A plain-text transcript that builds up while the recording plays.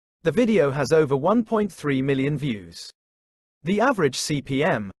The video has over 1.3 million views. The average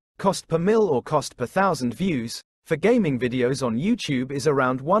CPM, cost per mil or cost per thousand views, for gaming videos on YouTube is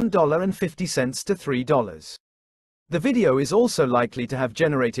around $1.50 to $3. The video is also likely to have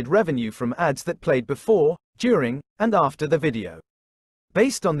generated revenue from ads that played before, during, and after the video.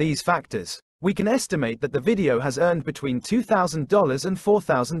 Based on these factors, we can estimate that the video has earned between $2,000 and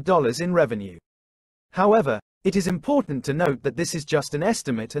 $4,000 in revenue. However, it is important to note that this is just an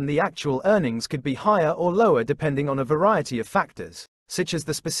estimate and the actual earnings could be higher or lower depending on a variety of factors, such as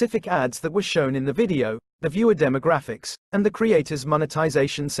the specific ads that were shown in the video, the viewer demographics, and the creator's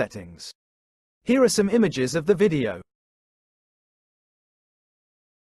monetization settings. Here are some images of the video.